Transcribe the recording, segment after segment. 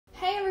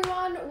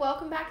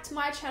welcome back to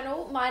my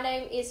channel. My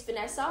name is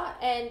Vanessa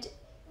and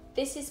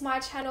this is my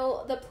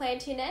channel, The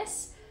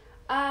Plantiness.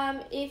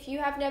 If you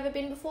have never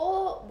been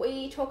before,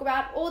 we talk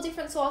about all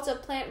different sorts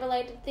of plant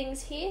related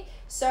things here.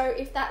 So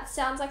if that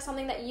sounds like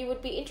something that you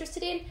would be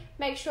interested in,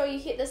 make sure you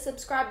hit the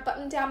subscribe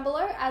button down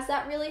below as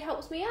that really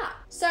helps me out.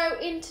 So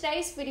in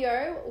today's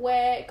video,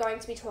 we're going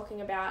to be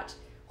talking about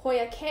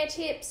Hoya Care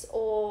tips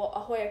or a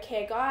Hoya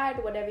Care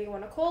guide, whatever you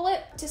want to call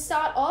it. To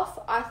start off,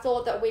 I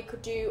thought that we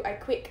could do a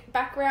quick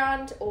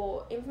background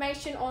or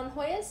information on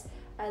Hoyas,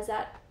 as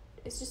that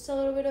is just a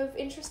little bit of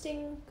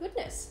interesting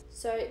goodness.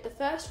 So the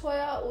first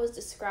Hoya was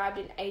described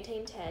in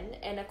 1810,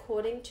 and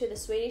according to the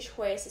Swedish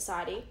Hoya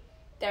Society,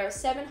 there are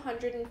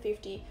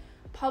 750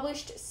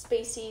 published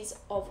species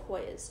of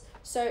Hoyas.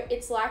 So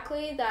it's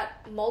likely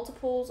that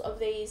multiples of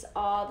these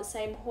are the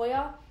same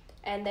Hoya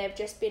and they've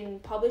just been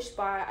published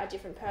by a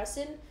different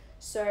person.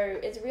 So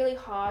it's really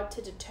hard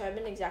to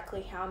determine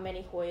exactly how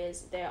many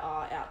Hoyas there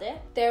are out there.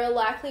 There are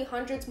likely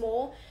hundreds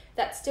more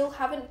that still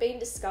haven't been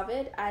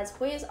discovered, as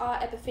Hoyas are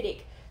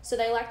epiphytic. So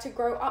they like to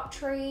grow up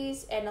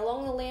trees and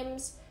along the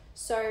limbs.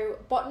 So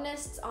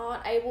botanists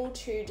aren't able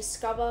to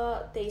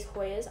discover these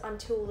Hoyas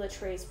until the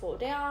trees fall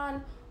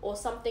down or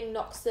something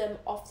knocks them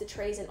off the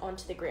trees and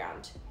onto the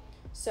ground.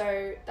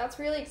 So that's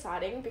really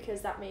exciting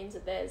because that means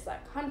that there's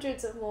like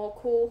hundreds of more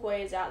cool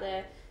Hoyas out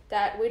there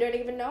that we don't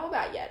even know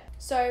about yet.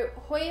 So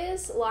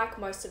Hoyas, like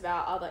most of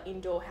our other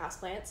indoor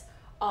houseplants,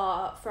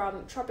 are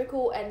from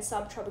tropical and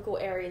subtropical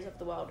areas of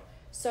the world.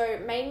 So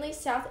mainly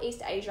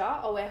Southeast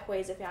Asia are where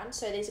Hoyas are found.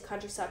 So these are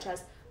countries such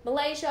as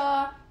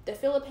Malaysia, the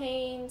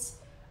Philippines,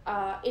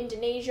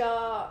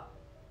 Indonesia,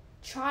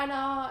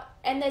 China,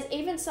 and there's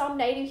even some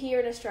native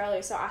here in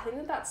Australia. So I think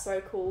that that's so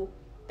cool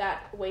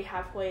that we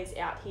have Hoyas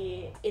out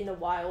here in the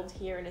wild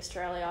here in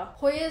Australia.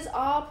 Hoyas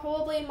are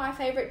probably my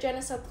favourite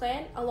genus of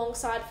plant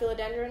alongside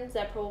philodendrons.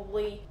 They're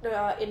probably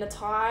in a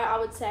tie, I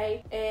would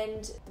say.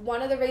 And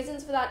one of the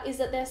reasons for that is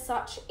that they're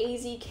such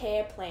easy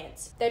care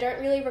plants. They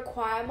don't really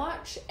require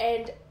much,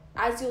 and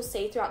as you'll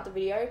see throughout the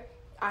video,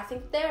 I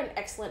think they're an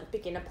excellent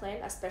beginner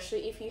plant,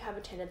 especially if you have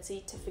a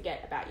tendency to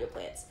forget about your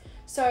plants.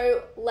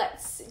 So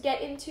let's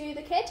get into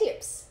the care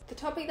tips. The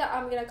topic that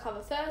I'm going to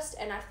cover first,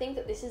 and I think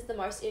that this is the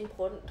most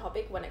important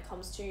topic when it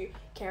comes to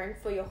caring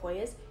for your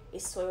Hoyas,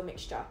 is soil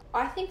mixture.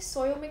 I think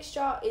soil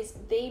mixture is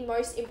the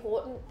most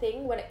important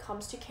thing when it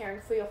comes to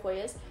caring for your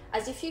Hoyas,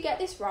 as if you get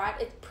this right,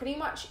 it's pretty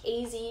much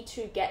easy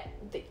to get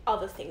the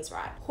other things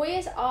right.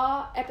 Hoyas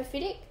are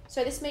epiphytic,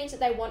 so this means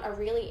that they want a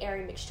really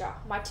airy mixture.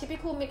 My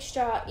typical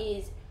mixture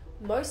is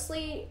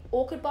mostly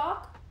orchid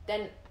bark,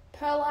 then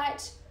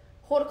perlite,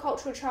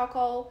 horticultural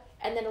charcoal,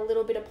 and then a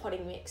little bit of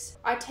potting mix.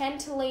 I tend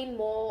to lean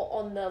more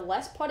on the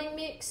less potting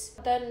mix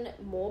than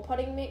more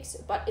potting mix,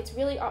 but it's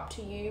really up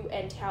to you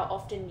and how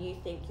often you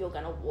think you're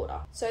gonna water.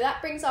 So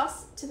that brings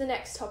us to the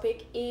next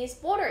topic, is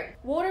watering.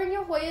 Watering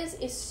your Hoyas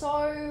is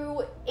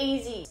so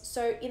easy.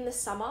 So in the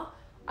summer,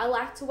 I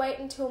like to wait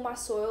until my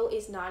soil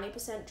is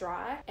 90%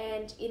 dry,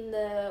 and in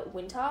the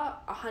winter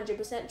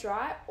 100%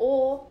 dry,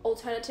 or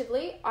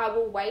alternatively I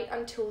will wait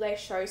until they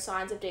show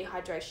signs of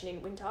dehydration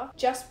in winter,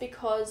 just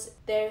because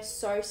they're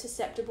so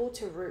susceptible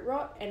to root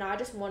rot, and I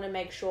just want to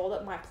make sure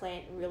that my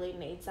plant really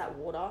needs that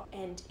water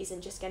and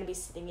isn't just going to be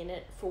sitting in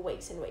it for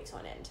weeks and weeks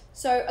on end.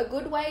 So a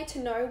good way to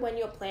know when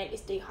your plant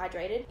is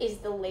dehydrated is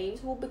the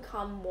leaves will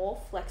become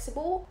more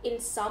flexible. In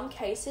some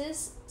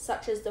cases,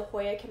 such as the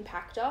Hoya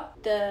compacta,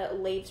 the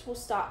leaves will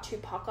start to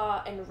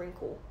pucker and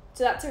wrinkle.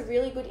 So that's a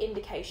really good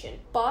indication.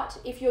 But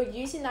if you're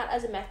using that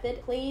as a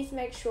method, please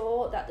make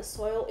sure that the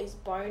soil is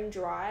bone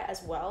dry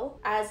as well,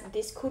 as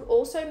this could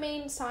also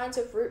mean signs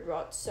of root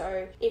rot.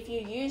 So if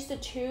you use the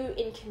two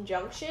in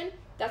conjunction,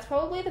 that's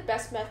probably the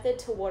best method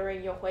to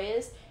watering your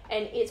Hoyas,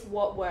 and it's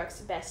what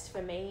works best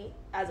for me,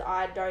 as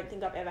I don't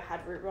think I've ever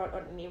had root rot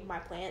on any of my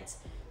plants.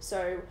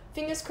 So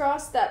fingers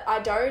crossed that I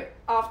don't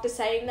after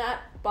saying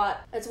that,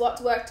 but it's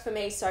what's worked for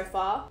me so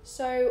far.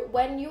 So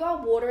when you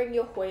are watering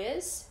your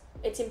Hoyas,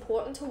 it's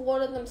important to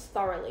water them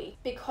thoroughly.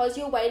 Because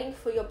you're waiting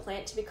for your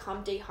plant to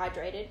become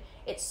dehydrated,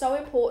 it's so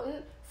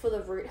important for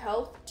the root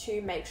health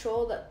to make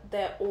sure that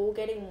they're all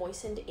getting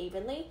moistened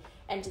evenly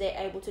and they're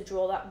able to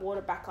draw that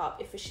water back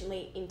up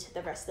efficiently into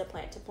the rest of the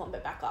plant to plump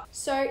it back up.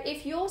 So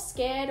if you're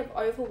scared of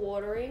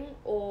overwatering,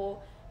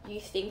 or you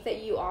think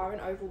that you are an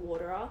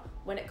overwaterer,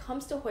 when it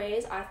comes to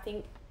Hoyas, I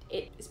think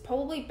it is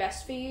probably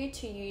best for you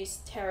to use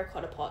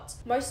terracotta pots.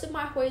 Most of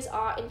my Hoyas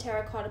are in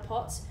terracotta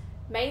pots,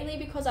 mainly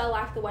because I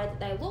like the way that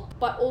they look,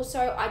 but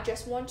also I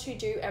just want to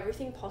do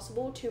everything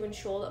possible to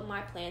ensure that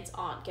my plants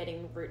aren't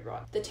getting root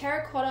rot. The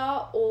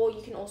terracotta, or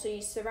you can also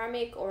use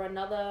ceramic or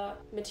another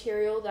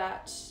material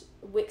that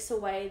wicks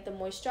away the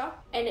moisture,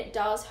 and it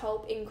does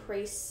help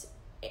increase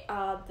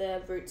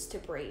the roots to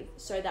breathe.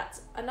 So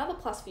that's another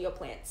plus for your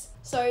plants.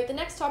 So the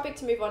next topic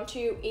to move on to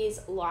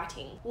is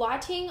lighting.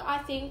 Lighting, I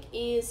think,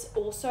 is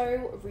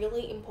also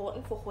really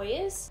important for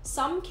Hoyas.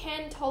 Some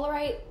can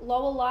tolerate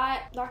lower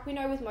light. Like we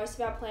know with most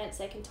of our plants,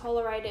 they can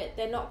tolerate it.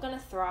 They're not going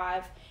to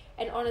thrive.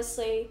 And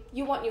honestly,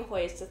 you want your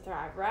Hoyas to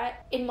thrive, right?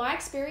 In my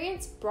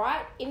experience,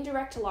 bright,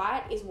 indirect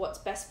light is what's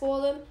best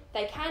for them.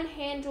 They can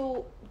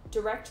handle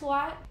direct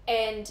light,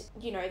 and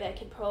they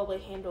can probably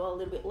handle a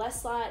little bit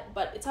less light,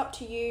 but it's up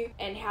to you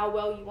and how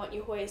well you want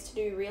your Hoyas to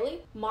do,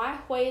 really. My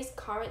Hoyas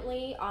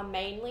currently are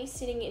mainly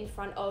sitting in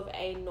front of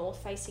a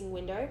north-facing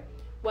window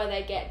where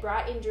they get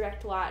bright,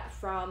 indirect light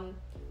from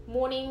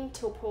morning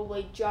till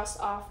probably just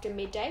after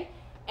midday,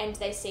 and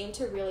they seem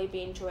to really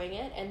be enjoying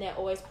it, and they're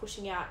always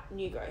pushing out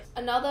new growth.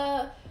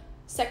 Another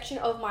section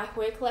of my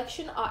Hoya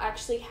collection are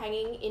actually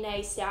hanging in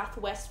a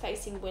southwest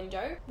facing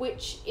window,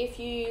 which if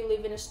you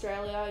live in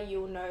Australia,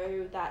 you'll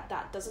know that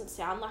that doesn't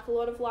sound like a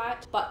lot of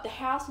light, but the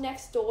house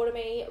next door to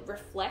me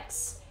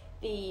reflects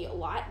the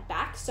light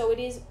back, so it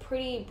is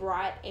pretty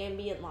bright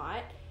ambient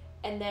light.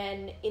 And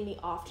then in the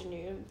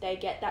afternoon, they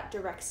get that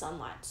direct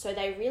sunlight. So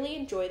they really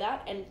enjoy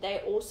that. And they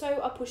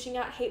also are pushing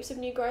out heaps of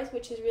new growth,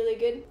 which is really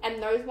good.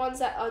 And those ones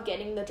that are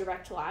getting the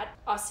direct light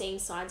are seeing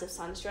signs of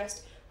sun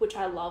stress, which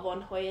I love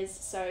on Hoyas.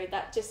 So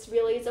that just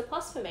really is a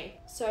plus for me.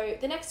 So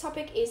the next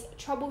topic is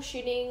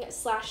troubleshooting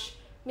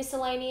 /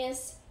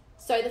 miscellaneous.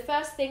 So the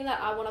first thing that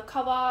I want to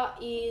cover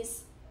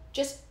is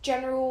just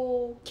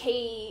general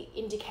key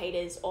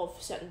indicators of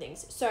certain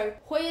things. So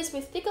Hoyas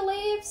with thicker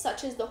leaves,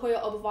 such as the Hoya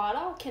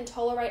obovata, can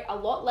tolerate a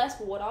lot less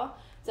water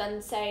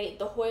than, say,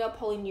 the Hoya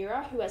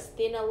polyneura, who has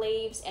thinner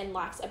leaves and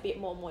likes a bit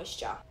more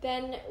moisture.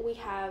 Then we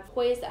have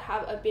Hoyas that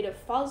have a bit of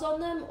fuzz on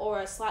them or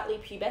are slightly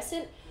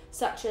pubescent,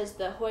 such as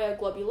the Hoya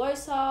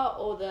globulosa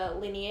or the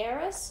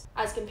linearis,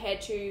 as compared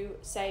to,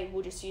 say,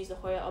 we'll just use the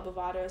Hoya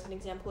obovata as an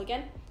example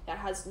again, that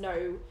has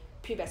no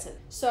pubescent.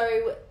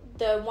 So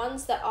the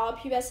ones that are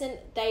pubescent,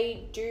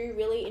 they do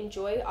really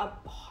enjoy a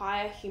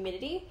higher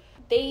humidity.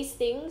 These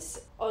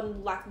things,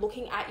 on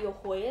looking at your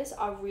Hoyas,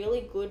 are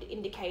really good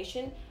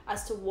indication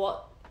as to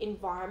what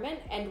environment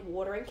and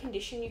watering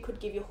condition you could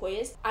give your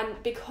Hoyas.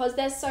 And because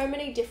there's so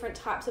many different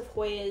types of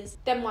Hoyas,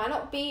 there might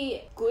not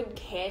be good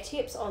care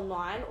tips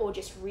online or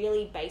just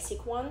really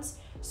basic ones.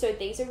 So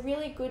these are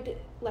really good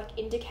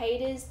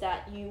indicators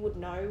that you would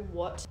know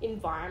what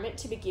environment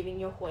to be giving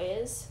your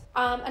Hoyas.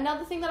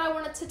 Another thing that I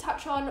wanted to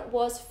touch on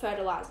was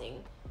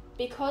fertilizing.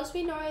 Because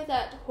we know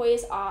that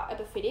Hoyas are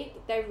epiphytic,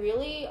 they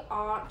really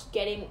aren't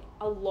getting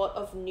a lot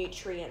of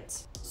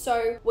nutrients.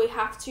 So we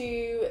have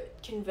to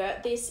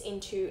convert this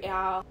into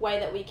our way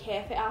that we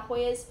care for our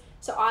Hoyas.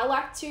 So I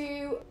like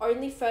to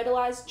only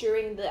fertilize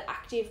during the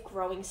active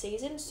growing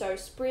season, so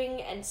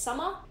spring and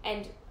summer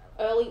and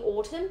early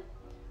autumn,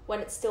 when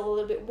it's still a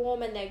little bit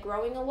warm and they're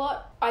growing a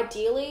lot.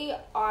 Ideally,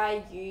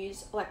 I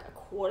use a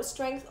quarter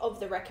strength of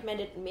the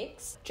recommended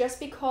mix, just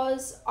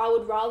because I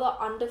would rather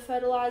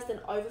under-fertilize than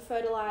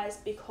over-fertilize,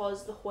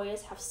 because the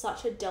Hoyas have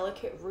such a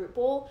delicate root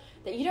ball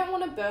that you don't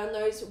want to burn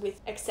those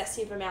with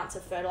excessive amounts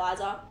of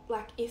fertilizer.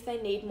 If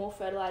they need more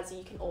fertilizer,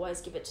 you can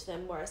always give it to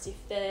them, whereas if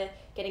they're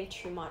getting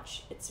too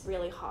much, it's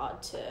really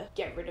hard to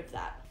get rid of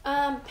that.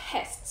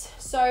 Pests.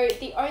 So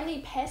the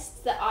only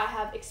pests that I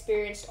have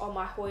experienced on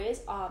my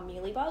Hoyas are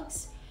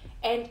mealybugs.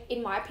 And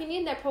in my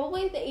opinion, they're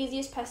probably the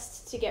easiest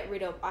pests to get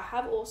rid of. I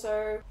have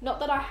also, not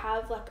that I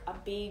have a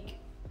big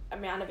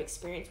amount of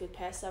experience with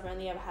pests, I've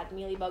only ever had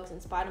mealybugs and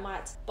spider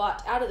mites,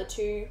 but out of the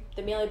two,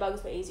 the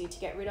mealybugs were easier to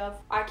get rid of.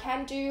 I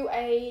can do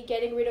a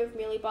getting rid of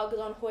mealybugs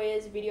on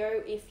Hoyas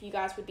video if you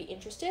guys would be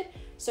interested.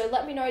 So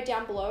let me know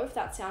down below if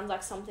that sounds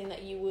like something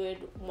that you would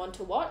want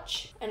to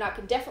watch, and I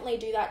can definitely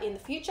do that in the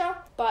future.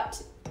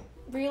 But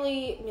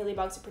really,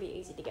 mealybugs are pretty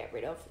easy to get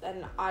rid of,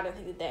 and I don't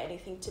think that they're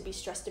anything to be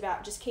stressed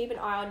about. Just keep an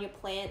eye on your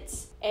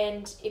plants,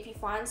 and if you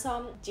find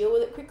some, deal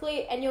with it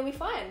quickly and you'll be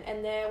fine,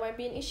 and there won't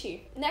be an issue.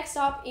 Next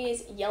up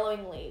is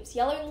yellowing leaves.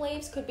 Yellowing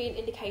leaves could be an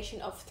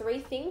indication of three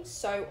things,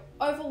 so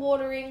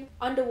overwatering,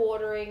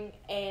 underwatering,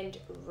 and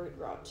root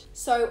rot.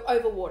 So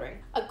overwatering.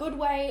 A good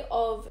way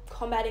of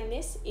combating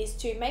this is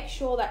to make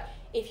sure that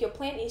if your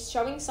plant is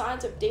showing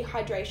signs of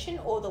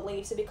dehydration or the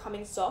leaves are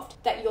becoming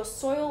soft, that your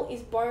soil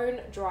is bone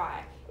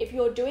dry. If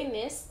you're doing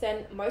this,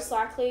 then most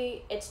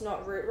likely it's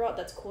not root rot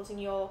that's causing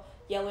your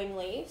yellowing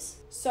leaves.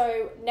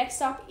 So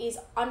next up is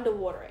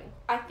underwatering.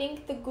 I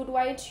think the good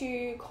way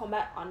to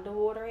combat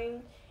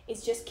underwatering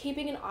is just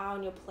keeping an eye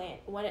on your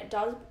plant. When it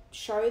does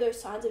show those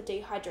signs of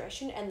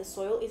dehydration and the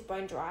soil is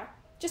bone dry,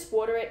 just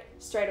water it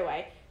straight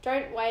away.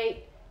 Don't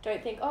wait.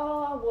 Don't think,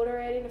 oh, I'll water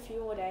it in a few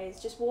more days.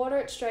 Just water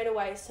it straight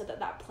away so that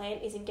that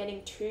plant isn't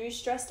getting too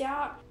stressed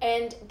out.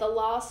 And the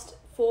last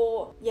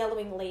for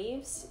yellowing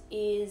leaves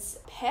is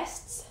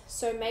pests.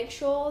 So make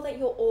sure that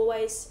you're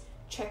always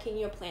checking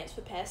your plants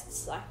for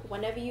pests,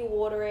 whenever you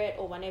water it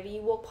or whenever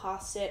you walk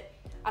past it.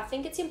 I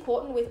think it's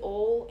important with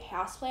all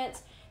houseplants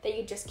that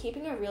you're just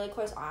keeping a really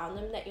close eye on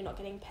them, that you're not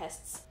getting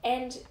pests.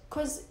 And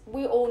because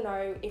we all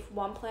know if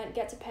one plant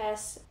gets a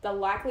pest, the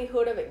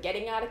likelihood of it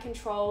getting out of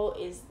control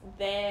is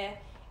there.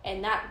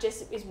 And that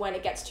just is when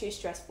it gets too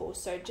stressful.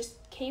 So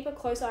just keep a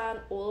close eye on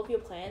all of your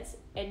plants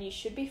and you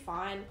should be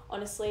fine.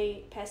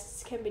 Honestly,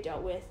 pests can be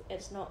dealt with.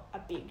 It's not a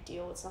big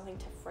deal. It's nothing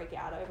to freak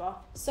out over.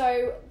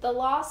 So the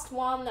last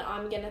one that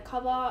I'm going to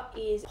cover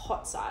is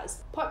pot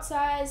size. Pot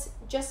size,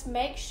 just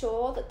make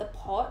sure that the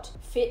pot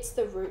fits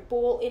the root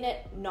ball in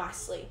it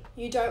nicely.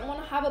 You don't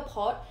want to have a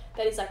pot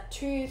that is like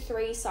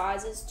 2-3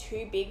 sizes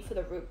too big for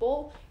the root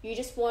ball. You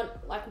just want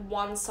like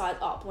one size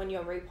up when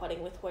you're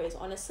repotting with Hoyas,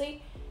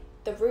 honestly.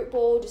 The root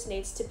ball just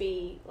needs to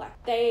be like,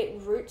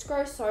 roots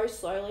grow so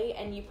slowly,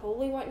 and you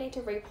probably won't need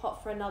to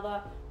repot for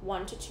another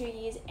 1 to 2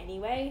 years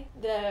anyway.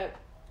 The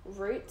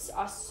roots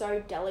are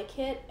so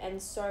delicate and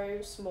so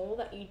small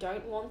that you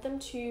don't want them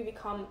to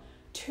become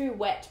too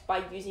wet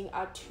by using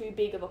a too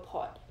big of a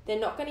pot. They're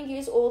not going to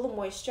use all the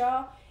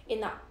moisture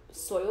in that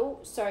soil,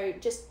 so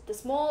just the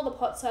smaller the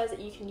pot size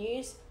that you can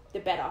use, the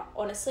better.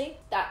 Honestly,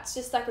 that's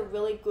just like a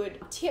really good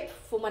tip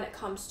for when it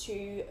comes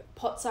to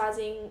pot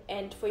sizing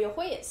and for your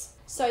Hoyas.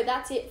 So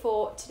that's it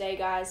for today,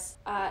 guys.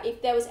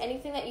 If there was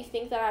anything that you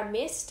think that I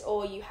missed,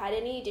 or you had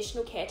any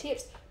additional care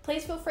tips,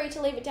 please feel free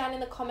to leave it down in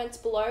the comments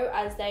below,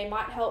 as they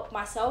might help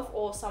myself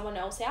or someone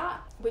else out.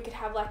 We could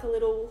have like a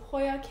little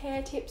Hoya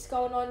Care tips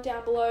going on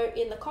down below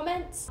in the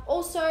comments.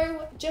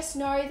 Also, just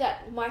know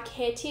that my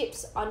care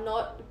tips are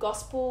not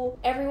gospel.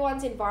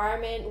 Everyone's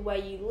environment, where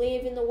you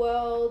live in the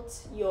world,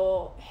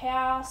 your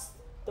house,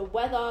 the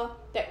weather,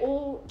 they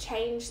all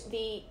change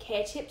the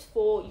care tips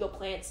for your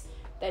plants.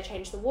 They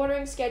change the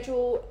watering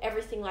schedule,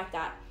 everything like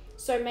that.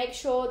 So make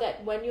sure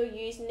that when you're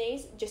using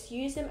these, just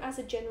use them as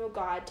a general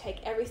guide. Take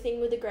everything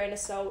with a grain of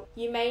salt.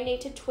 You may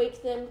need to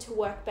tweak them to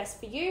work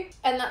best for you,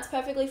 and that's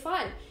perfectly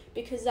fine,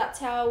 because that's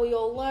how we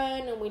all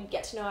learn and we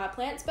get to know our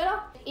plants better.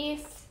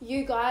 If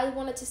you guys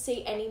wanted to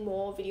see any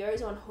more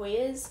videos on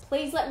Hoyas,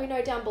 please let me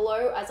know down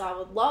below, as I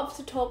would love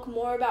to talk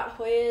more about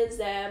Hoyas.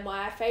 They're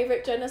my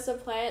favorite genus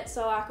of plants,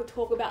 so I could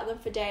talk about them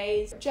for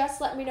days.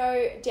 Just let me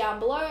know down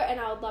below and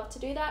I would love to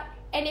do that.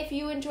 And if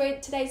you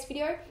enjoyed today's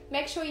video,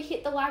 make sure you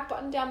hit the like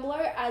button down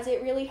below, as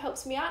it really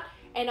helps me out.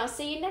 And I'll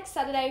see you next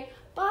Saturday.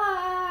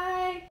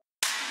 Bye!